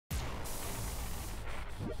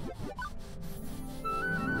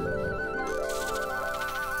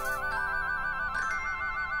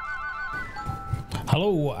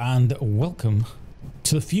Hello and welcome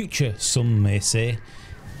to the future, some may say,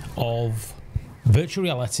 of virtual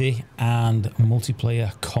reality and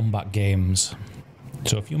multiplayer combat games.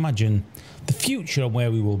 So if you imagine the future and where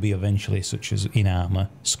we will be eventually, such as In Armour,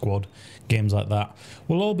 Squad, games like that,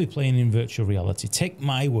 we'll all be playing in virtual reality. Take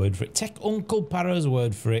my word for it. Take Uncle Para's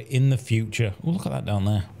word for it in the future. Oh, look at that down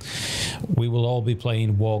there. We will all be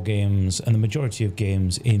playing war games and the majority of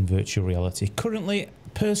games in virtual reality. Currently,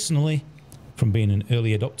 personally, from being an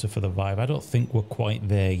early adopter for the Vive, I don't think we're quite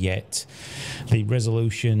there yet. The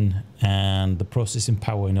resolution and the processing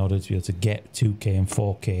power in order to be able to get 2K and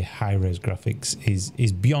 4K high-res graphics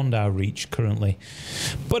is beyond our reach currently.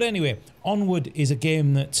 But anyway, Onward is a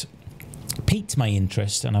game that piqued my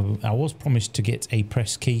interest, and I was promised to get a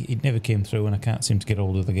press key. It never came through, and I can't seem to get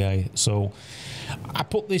hold of the guy. So I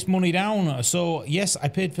put this money down. So yes, I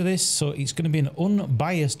paid for this. So it's going to be an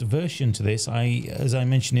unbiased version to this. As I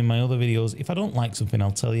mentioned in my other videos, if I don't like something,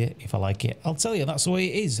 I'll tell you. If I like it, I'll tell you. That's the way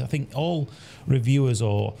it is. I think all reviewers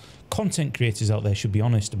or content creators out there should be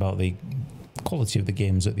honest about the quality of the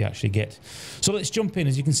games that they actually get. So let's jump in.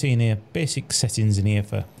 As you can see in here, basic settings in here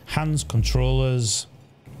for hands, controllers.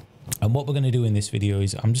 And what we're going to do in this video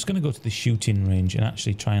is I'm just going to go to the shooting range and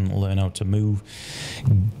actually try and learn how to move,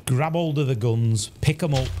 grab hold of the guns, pick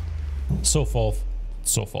them up, so forth,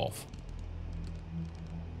 so forth.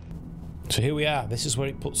 So here we are. This is where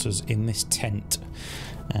it puts us in this tent.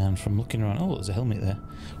 And from looking around, oh, there's a helmet there.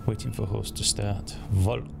 Waiting for host to start.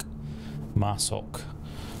 Volk, Marsok.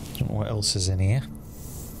 Don't know what else is in here.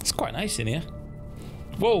 It's quite nice in here.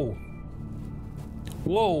 Whoa.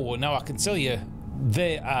 Whoa, now I can tell you,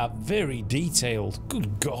 they are very detailed.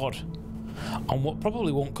 Good God. And what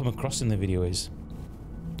probably won't come across in the video is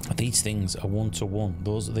these things are one-to-one.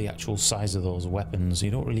 Those are the actual size of those weapons.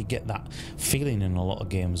 You don't really get that feeling in a lot of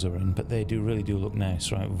games we're in, but they really do look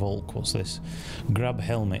nice. Right, Volk, what's this? Grab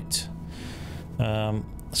helmet.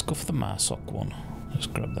 Let's go for the Marsok one. Let's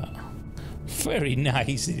grab that. Very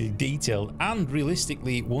nice, detailed, and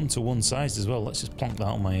realistically one-to-one sized as well. Let's just plonk that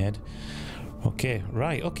on my head. Okay,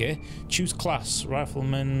 right, okay. Choose class,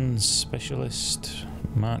 rifleman, specialist,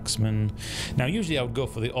 marksman. Now, usually I would go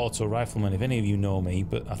for the auto rifleman, if any of you know me,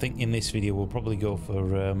 but I think in this video we'll probably go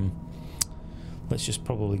for, let's just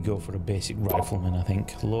probably go for a basic rifleman, I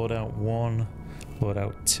think. Loadout 1,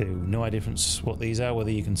 loadout 2. No idea difference what these are,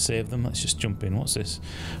 whether you can save them. Let's just jump in. What's this?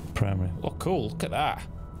 Primary. Oh, cool, look at that.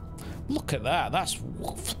 Look at that, that's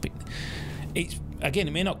flipping. It's, again,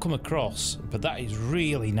 it may not come across, but that is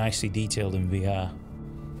really nicely detailed in VR.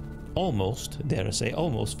 Almost, dare I say,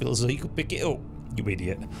 almost feels as though you could pick it up, you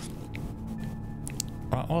idiot.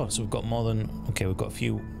 Right, oh, so we've got more than... Okay, we've got a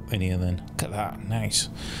few in here then. Look at that, nice.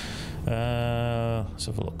 Let's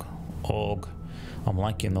have a look. AUG. I'm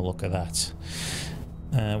liking the look of that.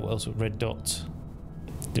 What else? Red dot.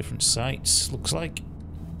 Different sights, looks like.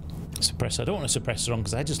 Suppressor. I don't want a suppressor on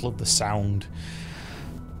because I just love the sound.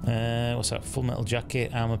 What's that? Full metal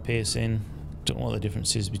jacket, armor piercing. Don't know what the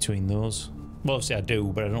difference is between those. Well, obviously I do,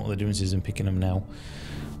 but I don't know what the difference is in picking them now.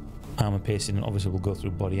 Armor piercing, obviously we'll go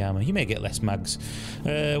through body armor. You may get less mags.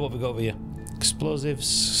 What have we got over here? Explosives,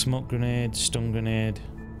 smoke grenade, stun grenade.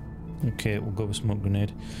 Okay, we'll go with smoke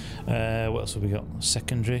grenade. What else have we got?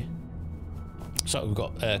 Secondary. So we've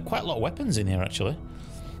got quite a lot of weapons in here actually.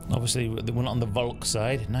 Obviously, we're not on the Volk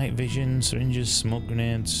side. Night vision, syringes, smoke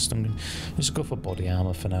grenades, stun grenades. Let's go for body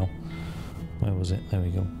armor for now. Where was it? There we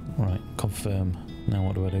go. Right, confirm. Now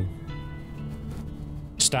what do I do?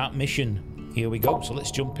 Start mission. Here we go. So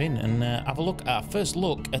let's jump in and have a look. Our first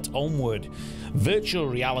look at Onward. Virtual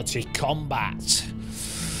reality combat.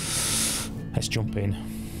 Let's jump in.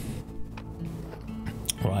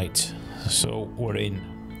 Right, so we're in.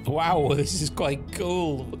 Wow, this is quite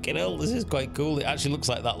cool. Fucking hell, this is quite cool. It actually looks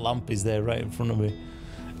like that lamp is there right in front of me.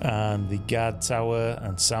 And the guard tower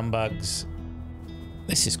and sandbags.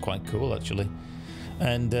 This is quite cool, actually.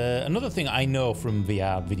 And another thing I know from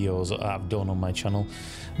VR videos that I've done on my channel,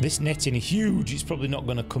 this netting is huge. It's probably not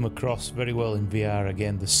going to come across very well in VR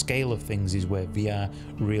again. The scale of things is where VR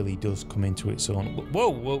really does come into its own. Whoa,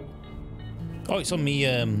 whoa. Oh, it's on me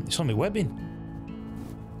webbing.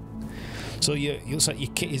 So it looks like your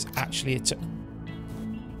kit is actually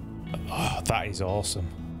oh, that is awesome.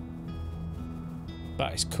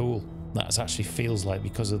 That is cool. That actually feels like,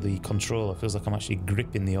 because of the controller, feels like I'm actually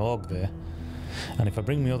gripping the AUG there. And if I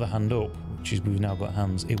bring my other hand up, which is we've now got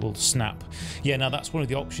hands, it will snap. Yeah, now that's one of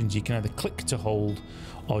the options. You can either click to hold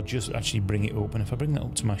or just actually bring it up. And if I bring that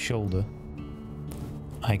up to my shoulder,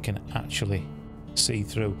 I can actually see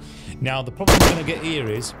through. Now the problem I'm going to get here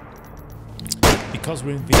is because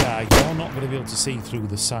we're in VR, you're not going to be able to see through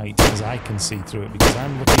the sight as I can see through it, because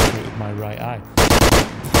I'm looking through it with my right eye.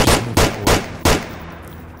 Just move that away.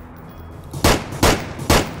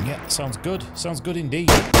 Yeah, sounds good. Sounds good indeed.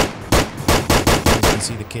 As you can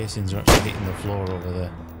see, the casings are actually hitting the floor over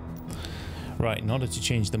there. Right, in order to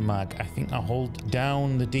change the mag, I think I'll hold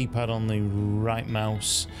down the D-pad on the right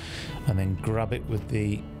mouse and then grab it with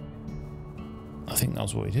the... I think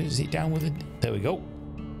that's what it is. Is it down with it? There we go.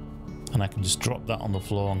 And I can just drop that on the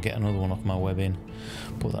floor and get another one off my webbing.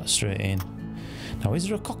 Put that straight in. Now, is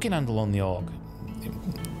there a cocking handle on the AUG?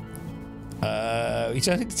 Which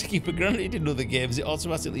I think to keep it granted in other games, it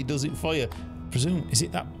automatically does it for you. Presume, is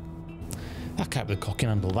it that? That can't be the cocking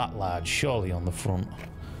handle that large, surely, on the front.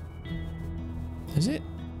 Is it?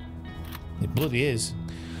 It bloody is.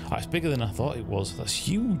 Oh, it's bigger than I thought it was. That's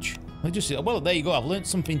huge. Well, there you go. I've learned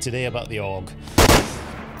something today about the AUG.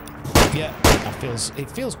 Yeah,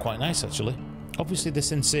 it feels quite nice actually. Obviously, the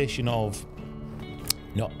sensation of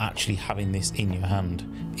not actually having this in your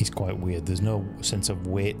hand is quite weird. There's no sense of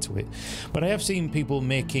weight to it. But I have seen people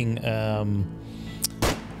making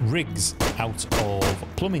rigs out of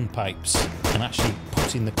plumbing pipes and actually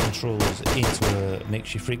putting the controllers into a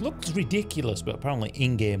makeshift rig. Looks ridiculous, but apparently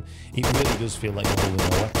in-game it really does feel like you're holding a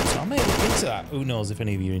weapon. So I may look into that. Who knows if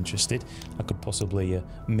any of you are interested. I could possibly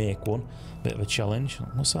make one. Bit of a challenge.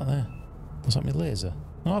 What's that there? Was that my laser?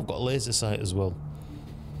 No, I've got a laser sight as well,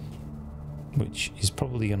 which is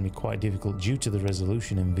probably going to be quite difficult due to the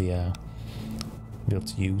resolution in VR. Be able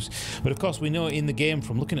to use, but of course we know in the game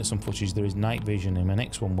from looking at some footage there is night vision. In my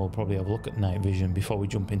next one we'll probably have a look at night vision before we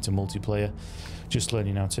jump into multiplayer. Just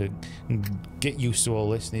learning how to get used to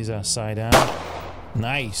all this. These are side arm.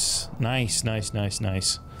 Nice, nice, nice, nice,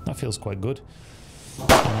 nice. That feels quite good.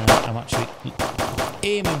 I'm actually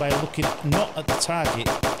aiming by looking not at the target.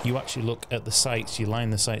 You actually look at the sights. You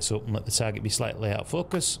line the sights up and let the target be slightly out of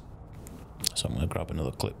focus. So I'm going to grab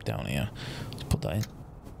another clip down here. Let's put that in.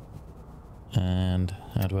 And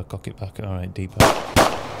how do I cock it back? Alright,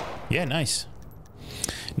 D-pad. Yeah, nice.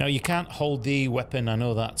 Now you can't hold the weapon, I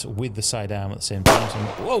know that, with the sidearm at the same time. So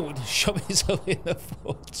whoa, shot myself in the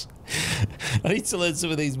foot. I need to learn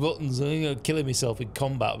some of these buttons. I'm killing myself in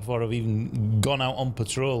combat before I've even gone out on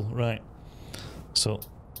patrol. Right. So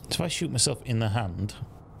if I shoot myself in the hand,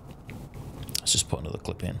 let's just put another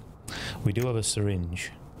clip in. We do have a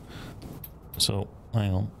syringe. So,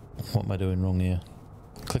 hang on. What am I doing wrong here?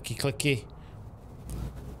 Clicky, clicky.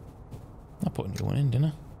 I put a new one in, didn't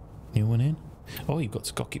I? New one in. Oh, you've got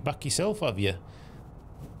to cock it back yourself, have you?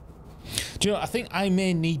 Do you know, I think I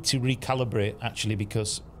may need to recalibrate, actually,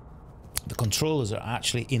 because the controllers are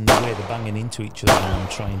actually in the way. They're banging into each other and I'm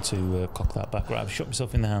trying to cock that back. Right, I've shot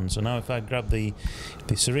myself in the hand. So now if I grab the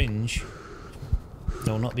syringe...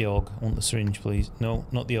 No, not the AUG. I want the syringe, please. No,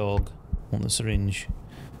 not the AUG. I want the syringe.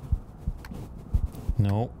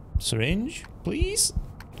 No. Syringe, please?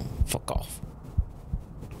 Fuck off.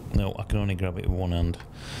 No, I can only grab it with one hand.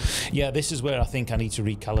 Yeah, this is where I think I need to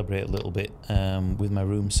recalibrate a little bit with my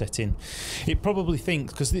room setting. It probably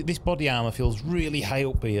thinks, because this body armour feels really high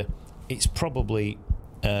up here, it's probably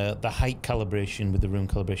the height calibration with the room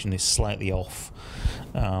calibration is slightly off.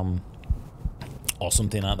 Or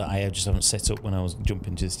something like that I just haven't set up when I was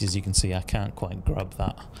jumping to this. As you can see, I can't quite grab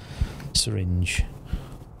that syringe.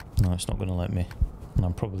 No, it's not going to let me. And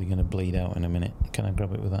I'm probably going to bleed out in a minute. Can I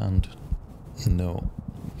grab it with that hand? No.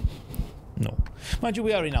 No. Mind you,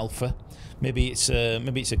 we are in alpha. Maybe it's a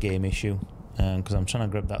game issue. Because I'm trying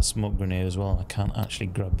to grab that smoke grenade as well. I can't actually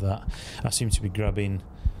grab that. I seem to be grabbing...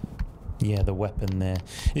 Yeah, the weapon there.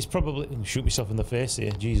 It's probably... Shoot myself in the face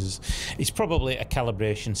here. Jesus. It's probably a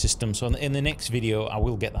calibration system. So in the next video, I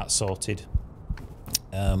will get that sorted.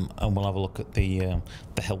 And we'll have a look at the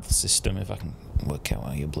health system, if I can work out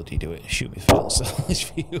how you bloody do it. Shoot me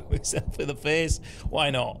myself in the face.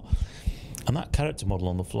 Why not? And that character model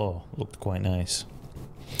on the floor looked quite nice.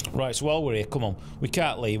 Right, so while we're here, come on. We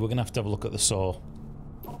can't leave. We're going to have a look at the saw.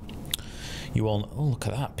 You all... Oh, look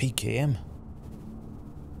at that. PKM.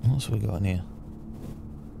 What else have we got in here?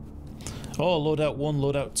 Oh, loadout 1,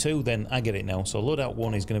 loadout 2, then. I get it now. So loadout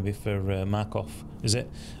 1 is going to be for Markov, is it?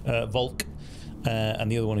 Volk.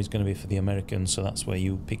 And the other one is going to be for the Americans, so that's where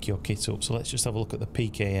you pick your kit up. So let's just have a look at the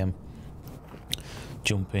PKM.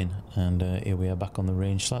 Jump in, and here we are back on the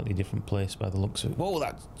range. Slightly different place by the looks of it. Whoa,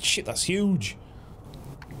 that shit, that's huge.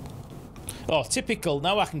 Oh, typical.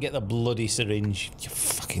 Now I can get the bloody syringe. You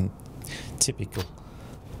fucking typical.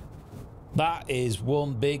 That is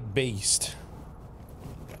one big beast.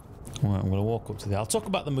 Right, I'm going to walk up to there. I'll talk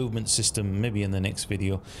about the movement system maybe in the next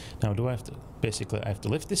video. Now, do I have to... Basically, I have to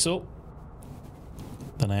lift this up.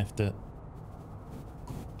 Then I have to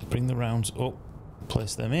bring the rounds up.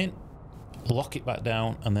 Place them in, lock it back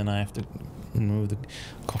down, and then I have to remove the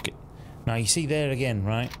cock. Now you see there again,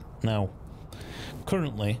 right? Now,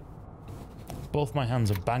 currently, both my hands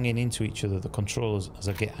are banging into each other, the controllers, as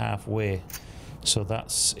I get halfway. So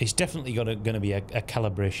it's definitely going to be a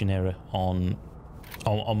calibration error on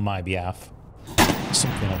my behalf.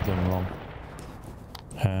 Something I've done wrong.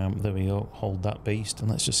 There we go. Hold that beast, and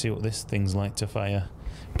let's just see what this thing's like to fire.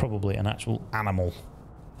 Probably an actual animal.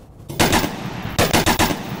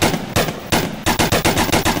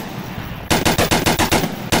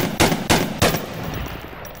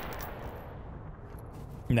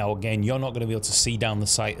 Now again, you're not going to be able to see down the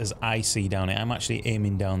sight as I see down it. I'm actually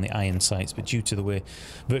aiming down the iron sights, but due to the way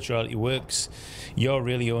virtual reality works, you're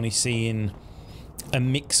really only seeing a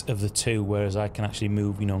mix of the two, whereas I can actually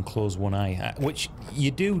move, you know, and close one eye, which you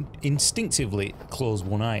do instinctively close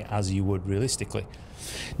one eye as you would realistically.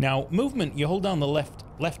 Now, movement, you hold down the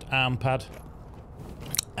left arm pad,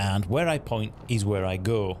 and where I point is where I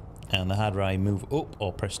go. And the harder I move up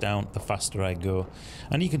or press down, the faster I go.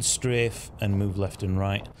 And you can strafe and move left and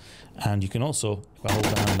right. And you can also, if I hold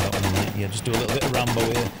the hand out in a minute, yeah, just do a little bit of Rambo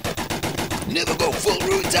here. Never go full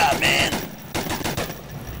retard, man!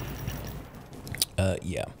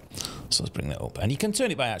 Yeah. So let's bring that up. And you can turn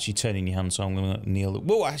it by actually turning your hand, so I'm going to kneel.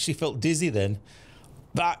 Whoa, I actually felt dizzy then.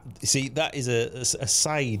 See, that is a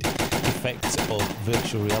side effect of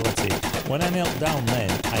virtual reality. When I knelt down then,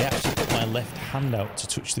 I actually put my left hand out to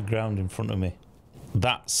touch the ground in front of me.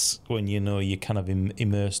 That's when you know you're kind of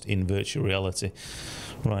immersed in virtual reality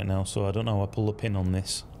right now. So I don't know how I pull the pin on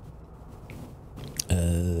this.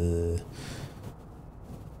 I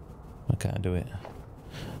can't do it.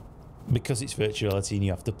 Because it's virtual reality and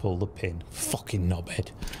you have to pull the pin. Fucking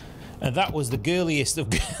knobhead. And that was the girliest of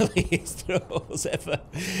girliest throws ever.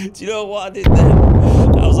 Do you know what I did then?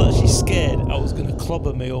 I was actually scared I was going to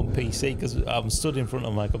clobber my own PC because I'm stood in front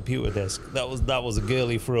of my computer desk. That was a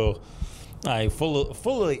girly throw. I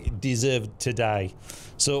fully deserved to die.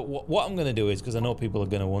 So what I'm going to do is, because I know people are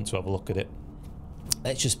going to want to have a look at it,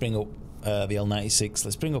 let's just bring up the L96.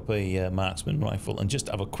 Let's bring up a marksman rifle and just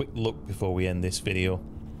have a quick look before we end this video.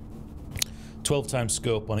 12 times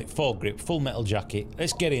scope on it, 4 grip, full metal jacket.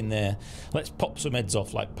 Let's get in there. Let's pop some heads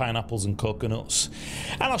off like pineapples and coconuts.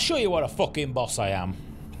 And I'll show you what a fucking boss I am.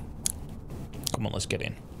 Come on, let's get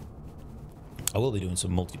in. I will be doing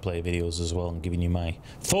some multiplayer videos as well and giving you my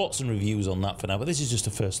thoughts and reviews on that for now. But this is just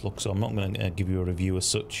a first look, so I'm not going to give you a review as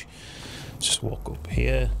such. Just walk up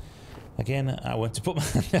here. Again, I went to put my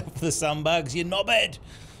hand out for the sandbags. You knobhead!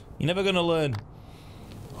 You're never going to learn.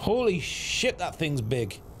 Holy shit, that thing's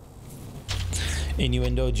big.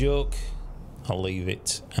 Innuendo joke, I'll leave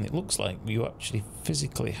it. And it looks like you actually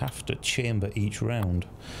physically have to chamber each round.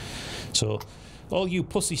 So, all you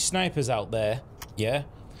pussy snipers out there, yeah,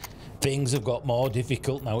 things have got more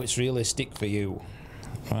difficult now. It's realistic for you.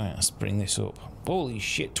 Right, let's bring this up. Holy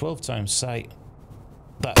shit, 12 times sight.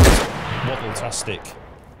 That's waddle-tastic.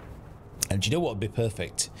 And do you know what would be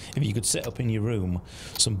perfect? If you could set up in your room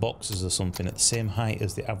some boxes or something at the same height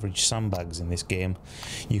as the average sandbags in this game,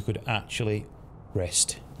 you could actually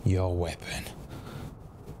rest your weapon.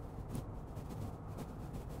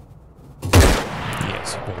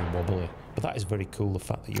 Yes, very wobbly. But that is very cool, the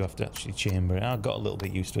fact that you have to actually chamber it. I got a little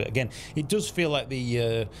bit used to it. Again, it does feel like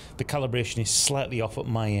the calibration is slightly off at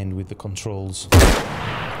my end with the controls.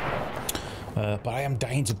 But I am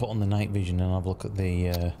dying to put on the night vision and have a look at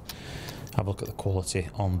the quality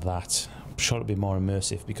on that. I'm sure it'll be more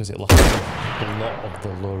immersive because it'll have a lot of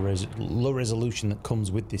the low resolution that comes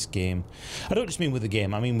with this game. I don't just mean with the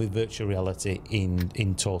game, I mean with virtual reality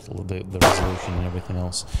in total, the resolution and everything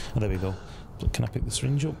else. And there we go. Can I pick the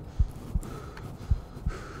syringe up?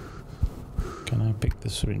 Can I pick the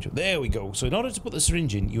syringe up? There we go. So in order to put the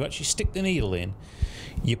syringe in, you actually stick the needle in,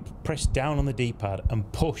 you press down on the D-pad and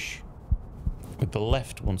push with the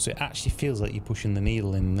left one, so it actually feels like you're pushing the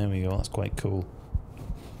needle in. There we go. That's quite cool.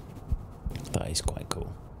 That is quite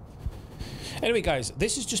cool. Anyway, guys,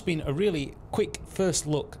 this has just been a really quick first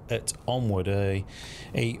look at Onward, a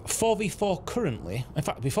 4v4 currently. In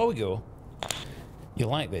fact, before we go, you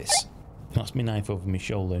like this. That's my knife over my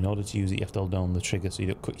shoulder. In order to use it, you have to hold down the trigger so you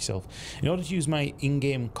don't cut yourself. In order to use my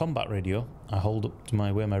in-game combat radio, I hold up to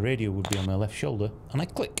where my radio would be on my left shoulder, and I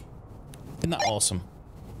click. Isn't that awesome?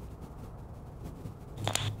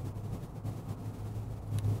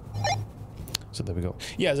 So there we go.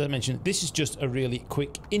 Yeah, as I mentioned, this is just a really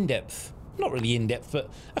quick, in-depth, not really in-depth, but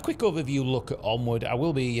a quick overview look at Onward. I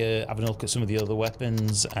will be having a look at some of the other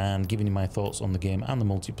weapons and giving you my thoughts on the game and the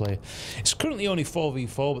multiplayer. It's currently only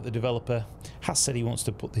 4v4, but the developer has said he wants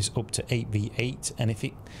to put this up to 8v8, and if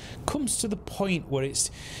it comes to the point where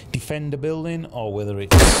it's defender building or whether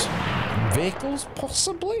it's vehicles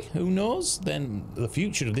possibly, who knows, then the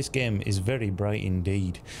future of this game is very bright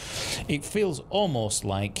indeed. It feels almost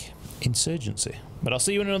like Insurgency. But I'll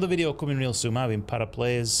see you in another video coming real soon. I've been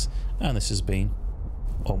Paraplayers, and this has been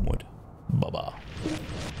Onward.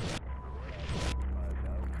 Bye-bye.